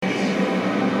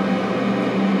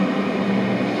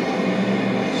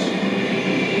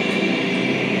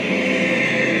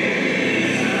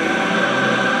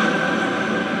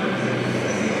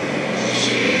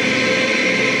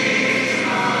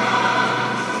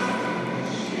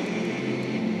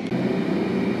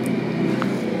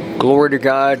Glory to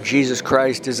God, Jesus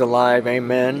Christ is alive,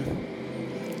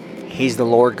 amen. He's the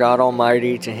Lord God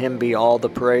Almighty, to Him be all the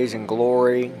praise and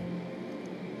glory.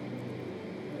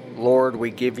 Lord, we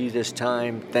give you this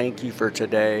time. Thank you for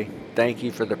today. Thank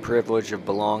you for the privilege of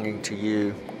belonging to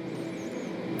you.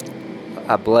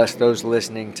 I bless those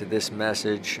listening to this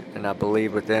message, and I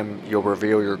believe with them you'll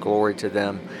reveal your glory to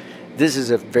them. This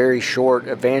is a very short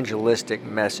evangelistic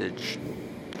message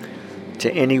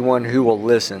to anyone who will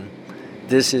listen.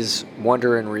 This is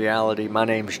Wonder in Reality. My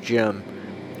name's Jim.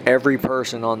 Every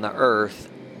person on the earth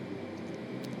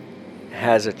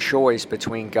has a choice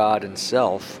between God and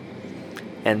self,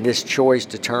 and this choice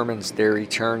determines their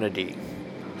eternity.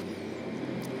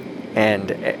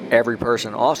 And every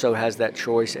person also has that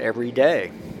choice every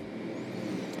day.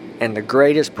 And the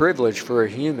greatest privilege for a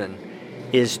human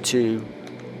is to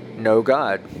know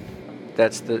God.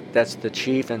 That's the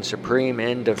chief and supreme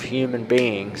end of human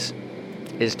beings,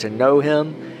 is to know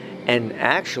Him. And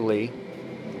actually,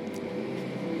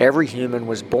 every human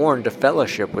was born to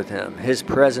fellowship with Him. His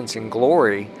presence and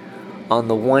glory on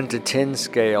the 1 to 10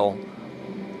 scale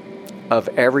of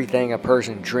everything a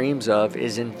person dreams of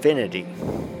is infinity.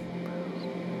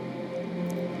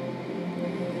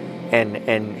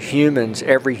 And humans,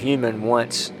 every human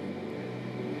most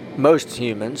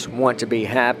humans want to be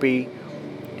happy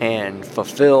and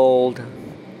fulfilled,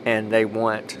 and they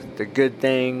want the good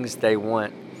things, they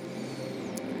want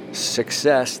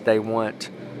success, they want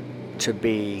to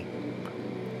be,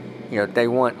 they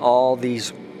want all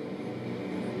these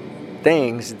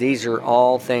things. These are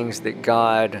all things that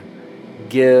God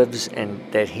gives and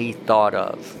that He thought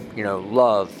of.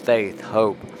 Love, faith,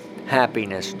 hope,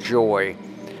 happiness, joy,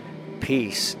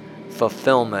 peace,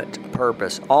 fulfillment,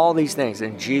 purpose, all these things.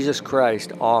 And Jesus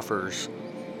Christ offers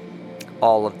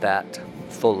all of that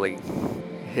fully.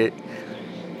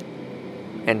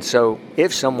 And so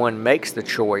if someone makes the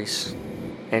choice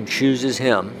and chooses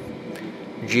Him,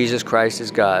 Jesus Christ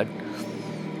is God,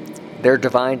 their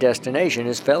divine destination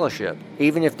is fellowship,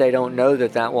 even if they don't know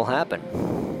that will happen.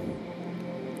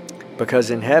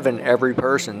 Because in heaven, every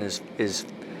person is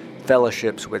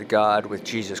fellowships with God, with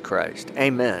Jesus Christ.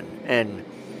 Amen. And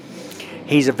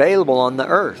He's available on the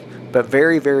earth, but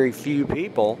very, very few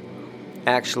people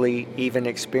actually even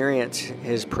experience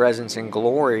His presence and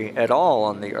glory at all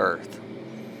on the earth.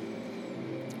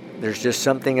 There's just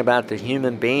something about the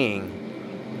human being.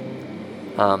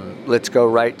 Let's go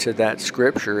right to that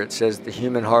scripture. It says the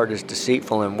human heart is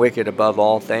deceitful and wicked above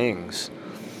all things.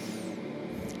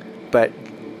 But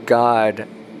God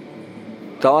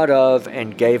thought of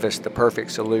and gave us the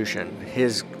perfect solution,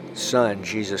 His Son,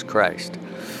 Jesus Christ.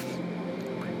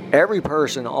 Every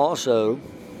person also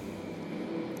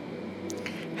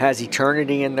has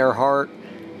eternity in their heart.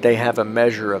 They have a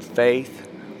measure of faith.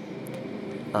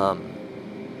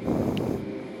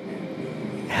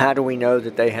 How do we know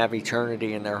that they have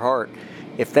eternity in their heart?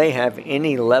 If they have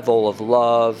any level of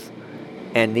love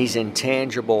and these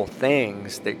intangible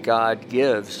things that God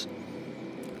gives,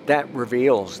 that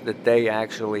reveals that they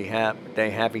actually have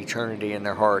eternity in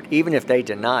their heart, even if they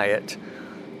deny it,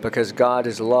 because God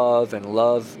is love, and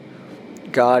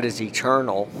God is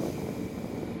eternal,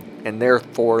 and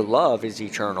therefore love is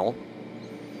eternal.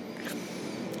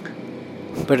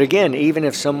 But again, even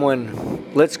if someone,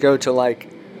 let's go to like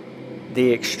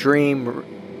the extreme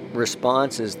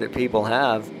responses that people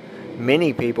have,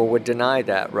 many people would deny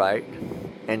that, right?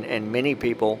 And many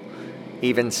people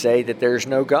even say that there's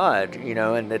no God,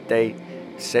 and that they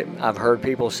say, I've heard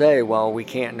people say, well, we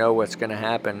can't know what's going to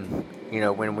happen,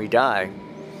 when we die.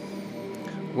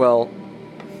 Well,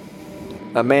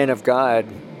 a man of God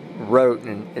wrote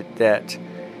that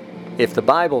if the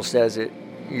Bible says it,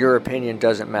 your opinion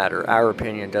doesn't matter, our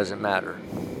opinion doesn't matter.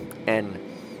 And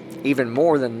even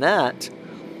more than that,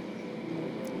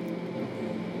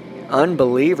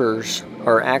 unbelievers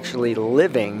are actually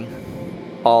living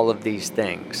all of these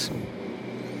things.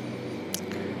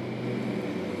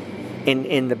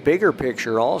 In the bigger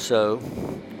picture also,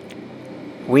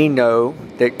 we know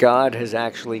that God has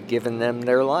actually given them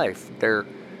their life, their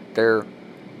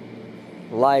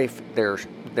life,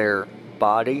 their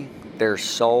body, their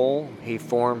soul. He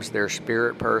forms their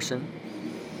spirit person.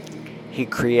 He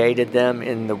created them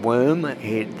in the womb.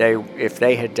 If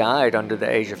they had died under the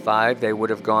age of 5, they would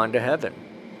have gone to heaven.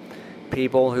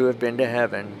 People who have been to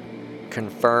heaven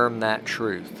confirm that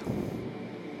truth.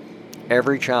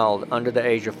 Every child under the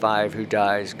age of 5 who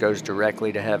dies goes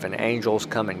directly to heaven. Angels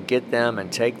come and get them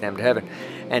and take them to heaven.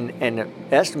 And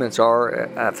estimates are,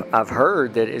 I've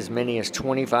heard that as many as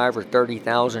 25 or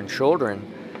 30,000 children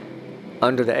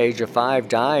under the age of 5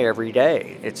 die every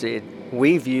day.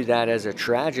 We view that as a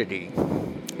tragedy,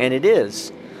 and it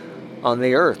is. on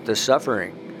the earth, the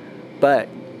suffering. But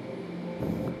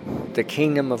the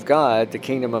kingdom of God, the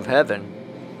kingdom of heaven,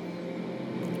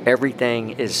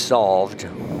 everything is solved.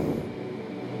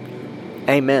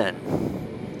 Amen.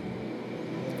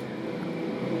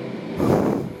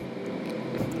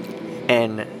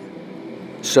 And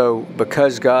so,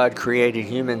 because God created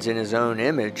humans in His own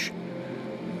image,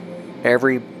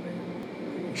 every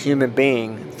human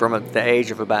being from the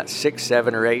age of about 6,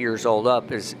 7, or 8 years old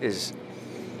up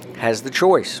has the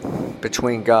choice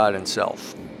between God and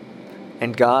self.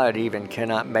 And God even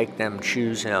cannot make them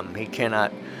choose Him. He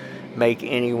cannot make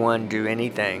anyone do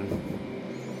anything.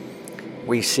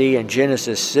 We see in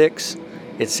Genesis 6,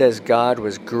 it says God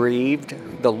was grieved.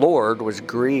 The Lord was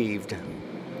grieved.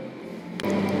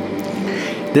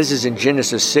 This is in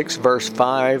Genesis 6, verse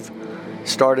 5,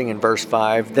 starting in verse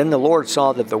 5. Then the Lord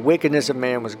saw that the wickedness of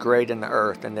man was great in the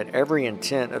earth, and that every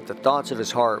intent of the thoughts of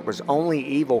his heart was only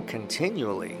evil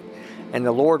continually. And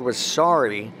the Lord was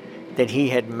sorry that He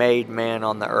had made man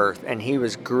on the earth, and He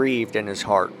was grieved in His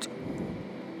heart.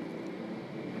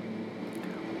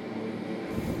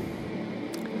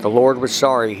 The Lord was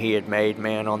sorry He had made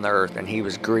man on the earth, and He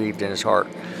was grieved in His heart.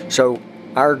 So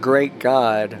our great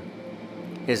God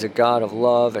is a God of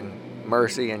love and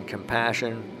mercy and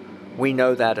compassion. We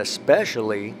know that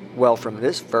especially, well, from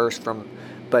this verse,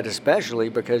 but especially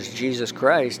because Jesus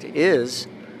Christ is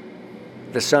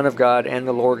the Son of God and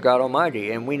the Lord God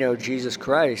Almighty. And we know Jesus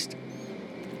Christ,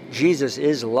 Jesus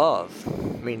is love.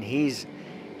 I mean,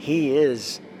 He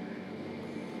is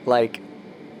like,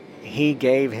 He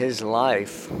gave His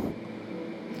life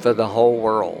for the whole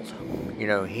world. You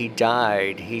know, He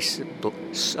died, He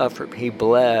suffered, He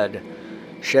bled,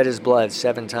 shed His blood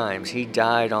 7 times. He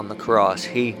died on the cross.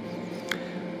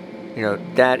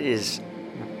 That is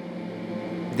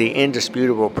the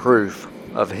indisputable proof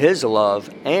of His love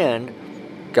and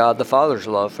God the Father's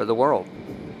love for the world.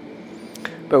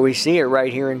 But we see it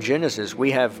right here in Genesis.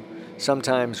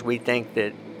 Sometimes we think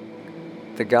that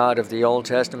the God of the Old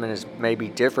Testament is maybe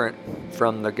different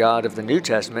from the God of the New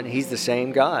Testament. He's the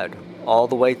same God all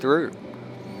the way through.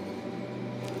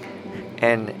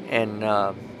 And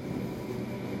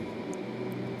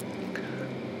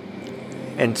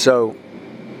so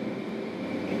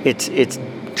it's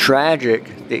tragic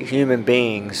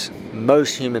that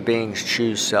most human beings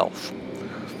choose self.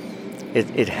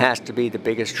 It has to be the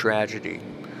biggest tragedy,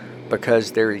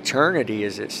 because their eternity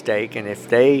is at stake. And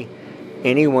if I've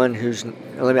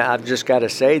just got to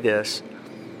say this,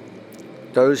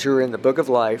 those who are in the book of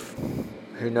life,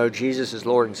 who know Jesus as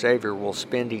Lord and Savior, will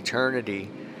spend eternity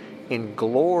in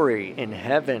glory in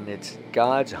heaven. It's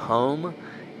God's home.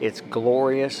 It's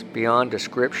glorious beyond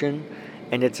description,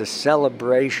 and it's a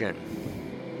celebration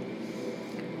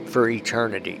for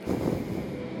eternity.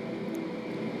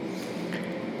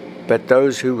 But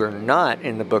those who are not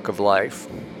in the book of life,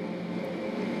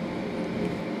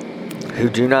 who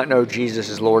do not know Jesus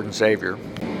as Lord and Savior,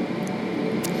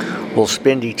 will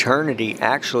spend eternity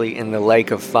actually in the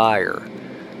lake of fire.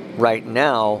 Right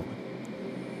now,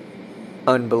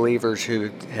 unbelievers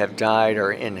who have died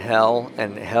are in hell,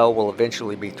 and hell will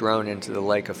eventually be thrown into the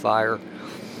lake of fire.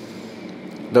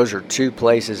 Those are 2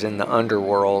 places in the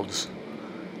underworlds.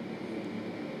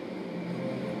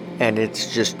 And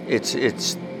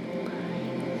it's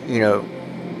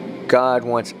God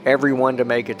wants everyone to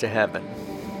make it to heaven.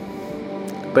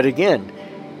 But again,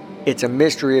 it's a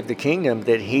mystery of the kingdom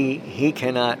that He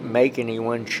cannot make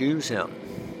anyone choose Him.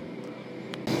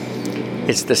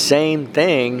 It's the same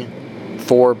thing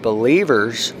for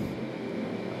believers.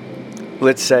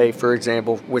 Let's say, for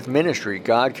example, with ministry,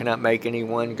 God cannot make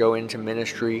anyone go into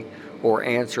ministry or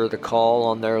answer the call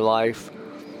on their life.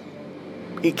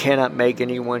 He cannot make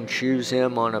anyone choose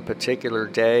Him on a particular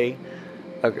day.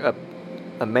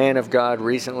 A man of God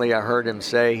recently, I heard him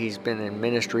say, he's been in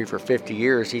ministry for 50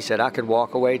 years. He said, I could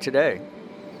walk away today,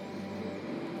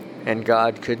 and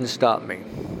God couldn't stop me.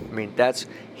 I mean,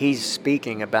 he's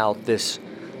speaking about this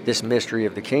mystery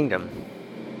of the kingdom.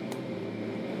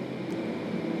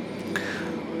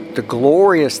 The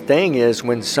glorious thing is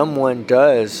when someone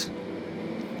does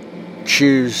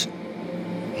choose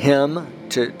Him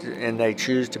and they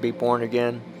choose to be born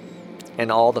again,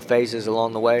 and all the phases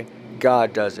along the way,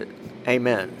 God does it.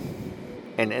 Amen.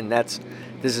 And this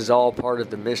is all part of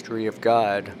the mystery of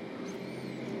God,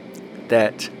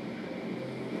 that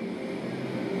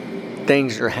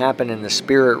things are happening in the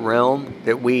spirit realm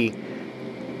that we,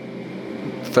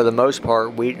 for the most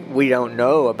part, we don't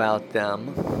know about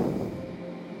them,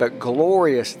 but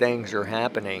glorious things are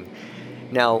happening.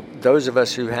 Now, those of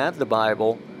us who have the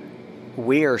Bible,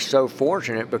 we are so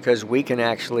fortunate because we can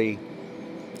actually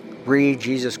read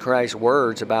Jesus Christ's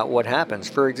words about what happens.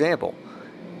 For example,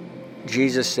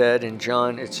 Jesus said in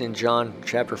John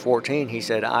chapter 14, he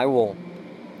said, I will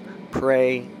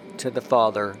pray to the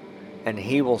Father, and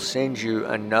he will send you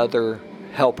another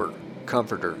helper,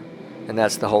 comforter, and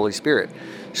that's the Holy Spirit.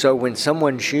 So when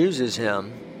someone chooses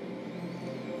him,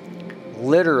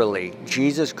 literally,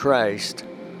 Jesus Christ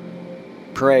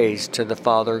prays to the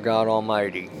Father God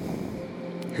Almighty,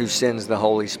 who sends the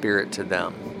Holy Spirit to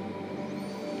them.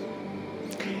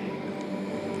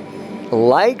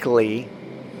 Likely,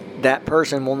 that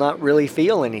person will not really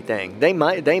feel anything. They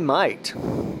might.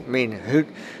 I mean,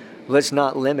 let's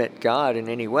not limit God in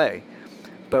any way,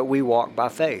 but we walk by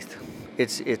faith.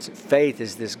 It's faith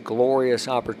is this glorious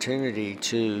opportunity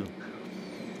to,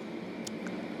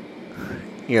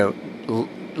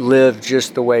 live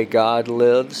just the way God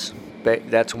lives.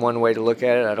 That's one way to look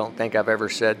at it. I don't think I've ever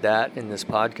said that in this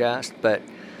podcast, but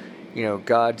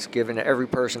God's given every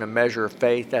person a measure of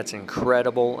faith. That's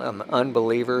incredible.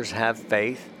 Unbelievers have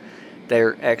faith.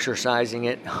 They're exercising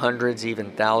it hundreds,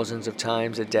 even thousands of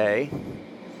times a day.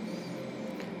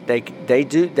 They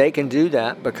can do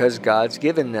that because God's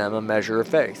given them a measure of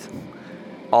faith.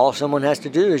 All someone has to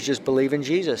do is just believe in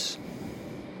Jesus.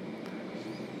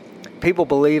 People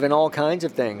believe in all kinds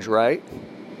of things, right?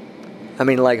 I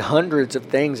mean, like hundreds of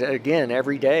things. Again,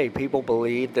 every day, people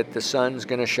believe that the sun's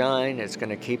going to shine. It's going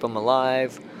to keep them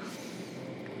alive.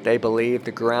 They believe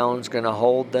the ground's going to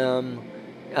hold them.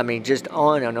 I mean, just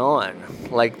on and on.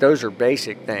 Like, those are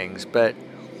basic things. But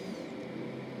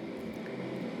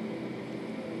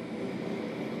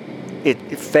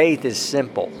faith is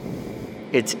simple.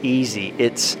 It's easy.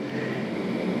 It's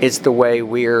the way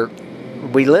we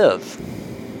live.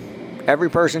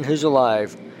 Every person who's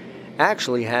alive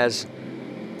actually has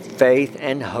faith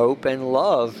and hope and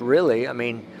love, really. I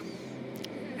mean,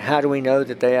 how do we know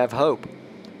that they have hope?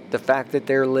 The fact that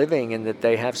they're living and that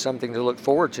they have something to look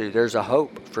forward to. There's a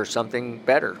hope for something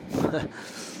better.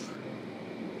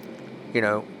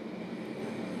 And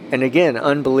again,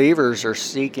 unbelievers are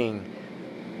seeking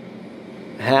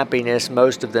happiness,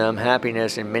 most of them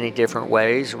happiness in many different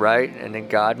ways, right? And then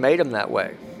God made them that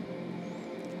way.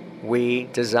 We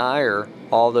desire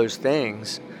all those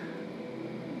things.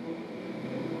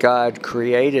 God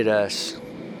created us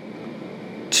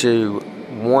to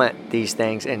want these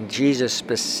things, and Jesus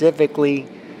specifically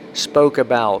spoke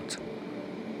about,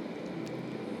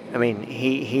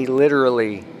 he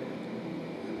literally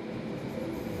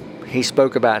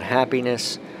spoke about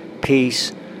happiness,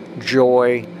 peace,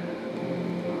 joy,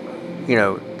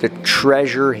 the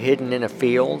treasure hidden in a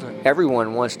field.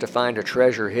 Everyone wants to find a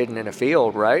treasure hidden in a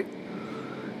field, right?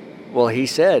 Well, he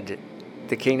said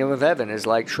the kingdom of heaven is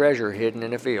like treasure hidden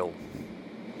in a field.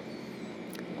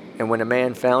 And when a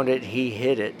man found it, he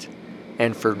hid it,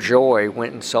 and for joy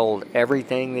went and sold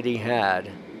everything that he had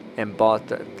and bought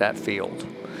that field.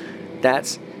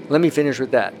 Let me finish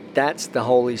with that. That's the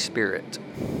Holy Spirit.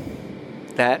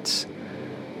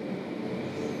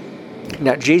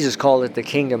 Now, Jesus called it the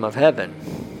kingdom of heaven.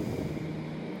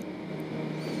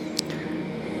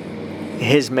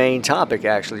 His main topic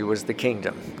actually was the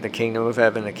kingdom of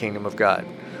heaven, the kingdom of God.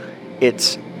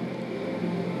 It's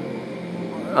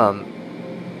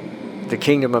the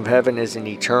kingdom of heaven is an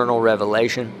eternal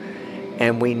revelation,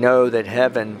 and we know that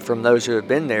heaven, from those who have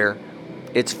been there,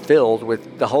 it's filled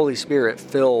with the Holy Spirit,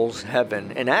 fills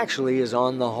heaven, and actually is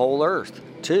on the whole earth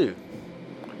too.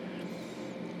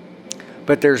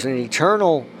 But there's an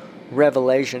eternal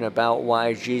revelation about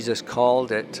why Jesus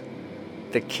called it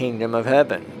the kingdom of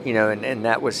heaven, and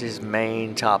that was his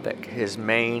main topic. If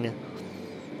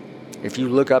you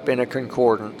look up in a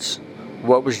concordance,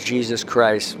 what was Jesus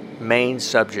Christ's main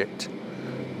subject?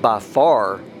 By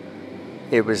far,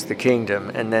 it was the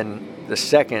kingdom, and then his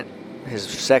second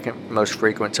most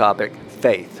frequent topic,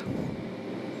 faith.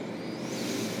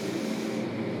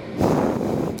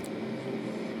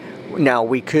 Now,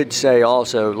 we could say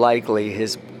also likely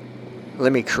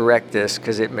let me correct this,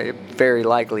 because very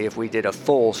likely if we did a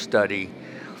full study,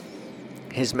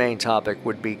 his main topic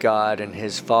would be God and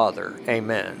his Father.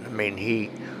 Amen.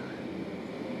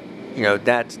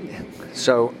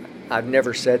 So I've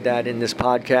never said that in this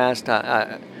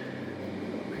podcast.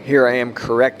 Here I am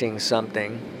correcting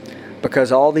something,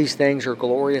 because all these things are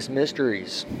glorious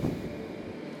mysteries.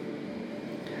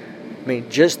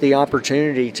 Just the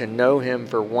opportunity to know him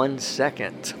for 1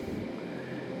 second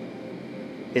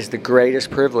is the greatest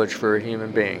privilege for a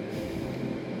human being.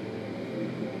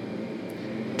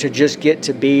 To just get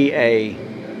to be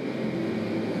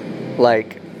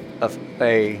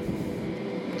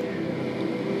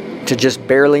to just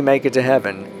barely make it to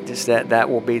heaven, that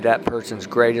will be that person's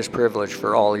greatest privilege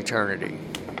for all eternity.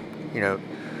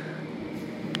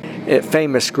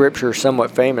 famous scripture,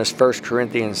 somewhat famous, 1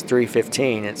 Corinthians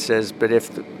 3:15. It says,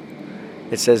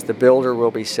 it says the builder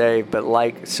will be saved, but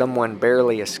like someone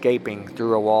barely escaping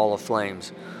through a wall of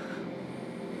flames.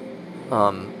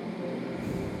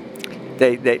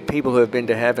 People who have been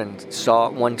to heaven saw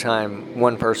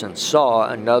one person saw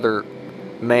another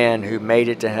man who made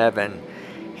it to heaven.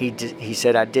 He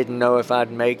said, I didn't know if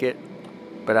I'd make it,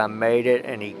 but I made it,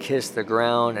 and he kissed the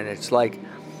ground. And it's like,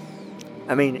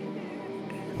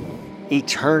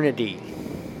 eternity.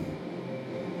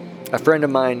 A friend of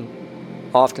mine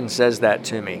often says that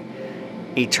to me.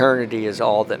 Eternity is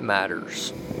all that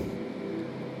matters.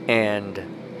 And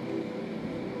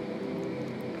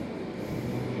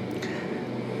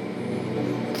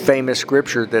famous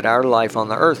scripture that our life on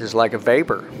the earth is like a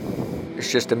vapor.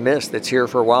 It's just a mist that's here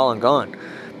for a while and gone.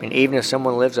 Even if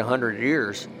someone lives 100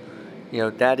 years,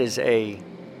 that is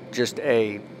just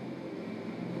a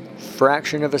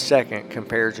fraction of a second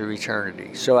compared to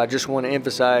eternity. So I just want to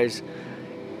emphasize,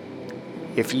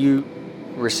 if you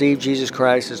receive Jesus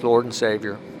Christ as Lord and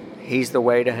Savior, He's the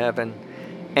way to heaven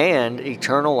and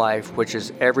eternal life, which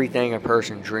is everything a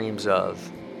person dreams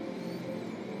of.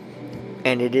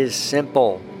 And it is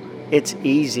simple. It's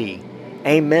easy.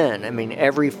 Amen.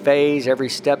 Every phase, every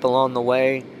step along the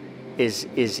way is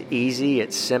easy.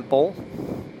 It's simple.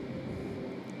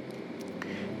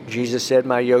 Jesus said,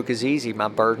 my yoke is easy, my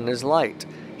burden is light.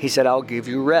 He said, I'll give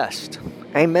you rest.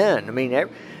 Amen.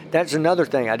 That's another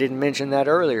thing. I didn't mention that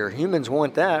earlier. Humans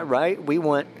want that, right? We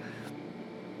want,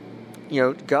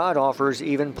 God offers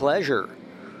even pleasure.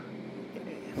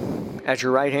 At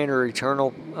your right hand are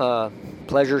eternal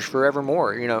pleasures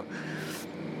forevermore,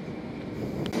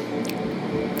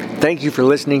 Thank you for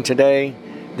listening today.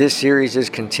 This series is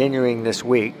continuing this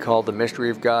week, called The Mystery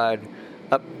of God.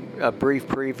 A brief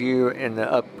preview. In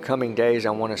the upcoming days, I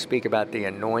want to speak about the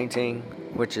anointing,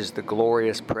 which is the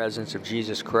glorious presence of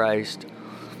Jesus Christ.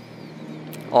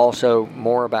 Also,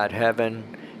 more about heaven,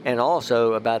 and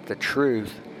also about the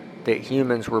truth that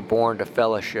humans were born to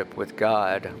fellowship with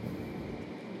God.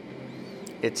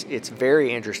 It's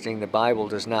very interesting. The Bible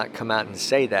does not come out and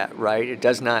say that, right? It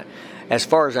does not, as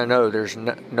far as I know, there's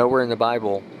nowhere in the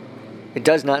Bible, it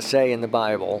does not say in the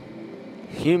Bible,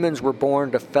 humans were born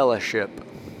to fellowship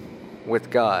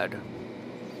with God.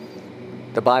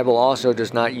 The Bible also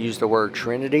does not use the word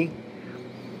Trinity,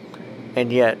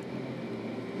 and yet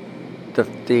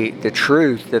the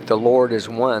truth that the Lord is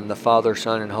one, the Father,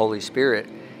 Son, and Holy Spirit,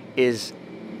 is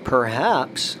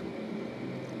perhaps,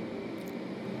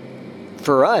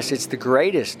 for us, it's the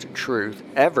greatest truth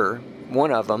ever,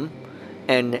 one of them,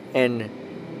 and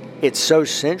it's so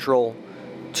central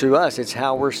to us. It's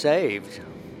how we're saved.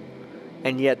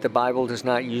 And yet the Bible does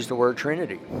not use the word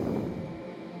Trinity.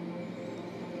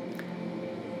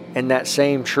 And that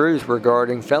same truth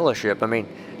regarding fellowship.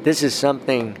 This is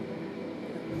something,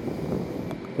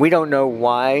 we don't know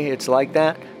why it's like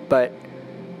that, but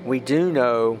we do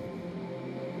know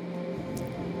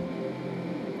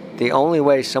the only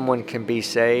way someone can be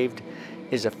saved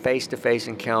is a face-to-face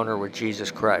encounter with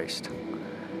Jesus Christ.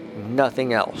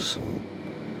 Nothing else.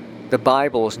 The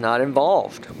Bible is not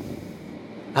involved.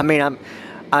 I'm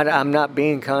not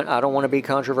being, I don't want to be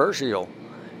controversial.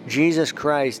 Jesus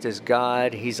Christ is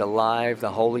God. He's alive.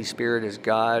 The Holy Spirit is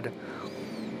God.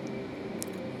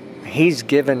 He's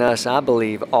given us, I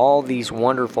believe, all these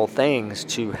wonderful things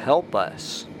to help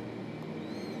us.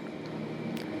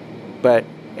 But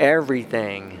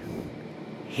everything,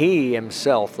 He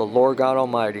Himself, the Lord God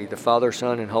Almighty, the Father,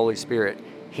 Son, and Holy Spirit,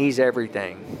 He's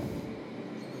everything.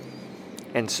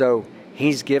 And so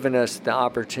He's given us the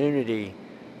opportunity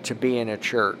to be in a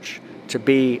church, to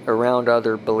be around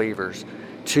other believers,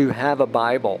 to have a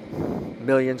Bible.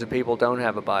 Millions of people don't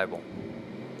have a Bible.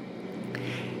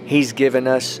 He's given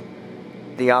us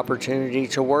the opportunity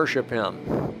to worship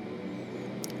Him.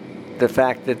 The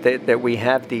fact that we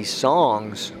have these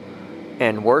songs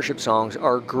and worship songs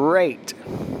are great,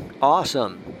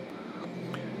 awesome.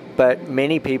 But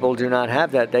many people do not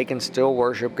have that. They can still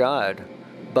worship God,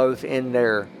 both in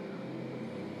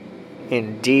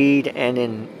deed and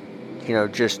in,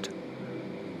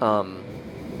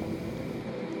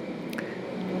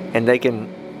 and they can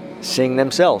sing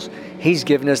themselves. He's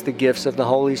given us the gifts of the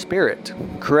Holy Spirit.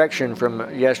 Correction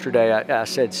from yesterday, I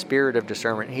said spirit of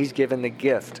discernment. He's given the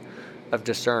gift of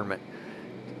discernment.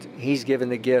 He's given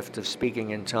the gift of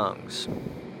speaking in tongues.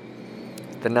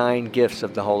 The 9 gifts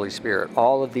of the Holy Spirit.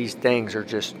 All of these things are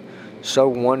just so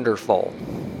wonderful.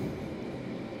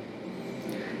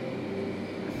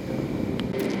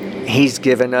 He's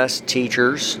given us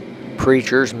teachers,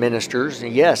 preachers, ministers.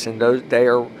 Yes, and those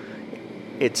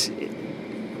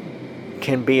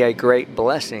can be a great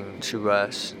blessing to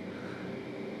us.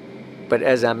 But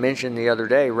as I mentioned the other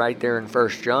day, right there in 1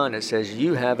 John, it says,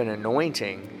 you have an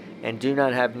anointing and do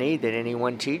not have need that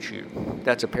anyone teach you.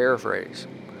 That's a paraphrase.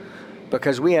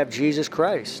 Because we have Jesus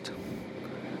Christ,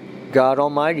 God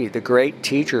Almighty, the great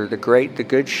teacher, the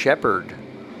good shepherd.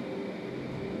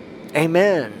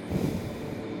 Amen.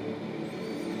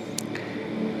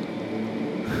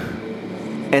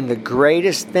 And the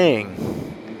greatest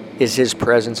thing is His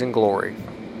presence and glory.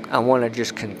 I want to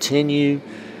just continue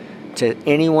to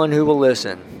anyone who will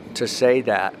listen to say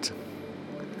that.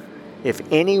 If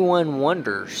anyone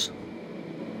wonders,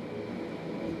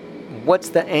 what's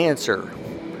the answer?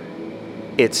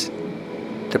 It's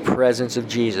the presence of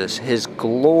Jesus, His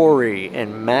glory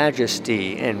and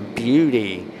majesty and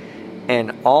beauty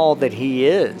and all that He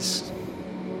is.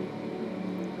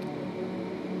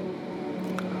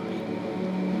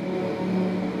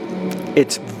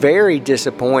 It's very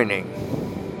disappointing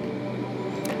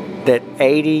that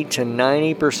 80 to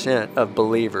 90% of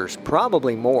believers,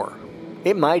 probably more,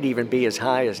 it might even be as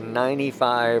high as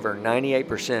 95 or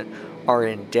 98%, are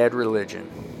in dead religion.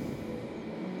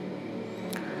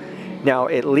 Now,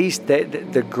 at least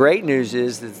the great news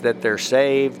is that they're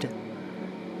saved,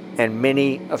 and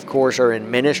many, of course, are in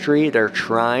ministry. They're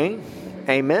trying.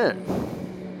 Amen.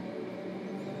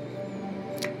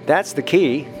 That's the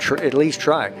key. At least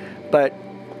try. But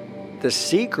the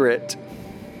secret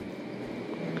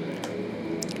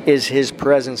is His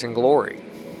presence and glory.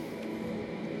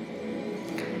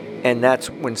 And that's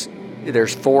when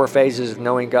there's 4 phases of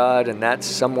knowing God, and that's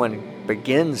someone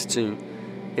begins to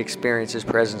experience His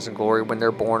presence and glory when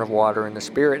they're born of water and the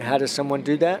Spirit. How does someone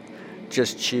do that?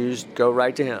 Just choose, go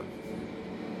right to Him.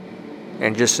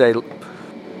 And just say,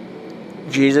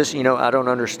 Jesus, I don't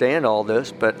understand all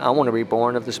this, but I want to be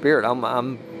born of the Spirit.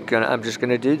 I'm just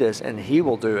gonna do this, and He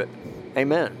will do it.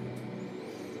 Amen.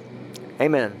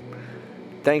 Amen.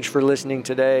 Thanks for listening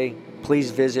today.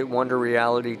 Please visit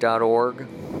wonderreality.org.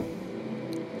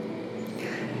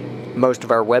 Most of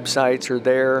our websites are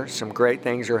there. Some great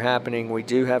things are happening. We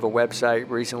do have a website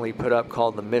recently put up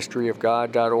called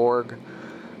themysteryofgod.org.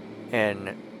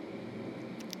 And,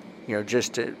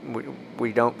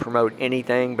 we don't promote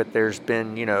anything, but there's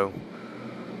been,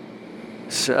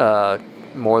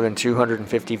 more than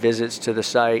 250 visits to the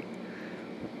site.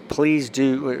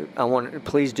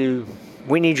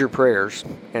 We need your prayers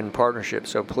and partnership,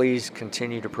 so please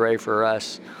continue to pray for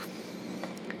us.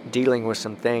 Dealing with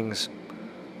some things.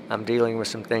 I'm dealing with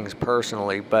some things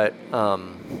personally, but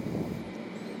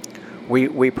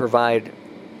we provide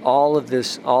all of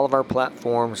our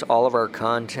platforms, all of our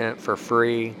content for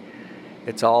free.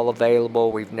 It's all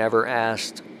available. We've never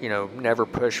asked, never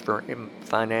pushed for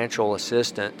financial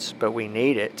assistance, but we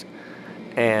need it.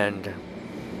 And,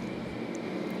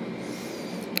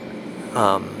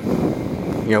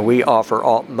 we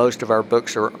offer most of our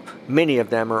books, or many of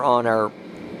them are on our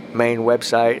main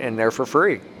website, and they're for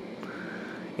free.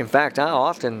 In fact, I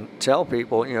often tell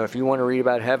people, if you want to read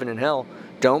about heaven and hell,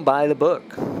 don't buy the book.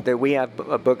 That we have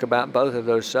a book about both of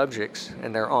those subjects,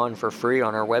 and they're on for free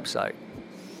on our website.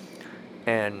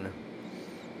 And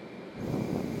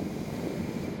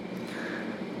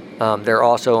they're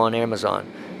also on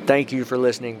Amazon. Thank you for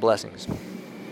listening. Blessings.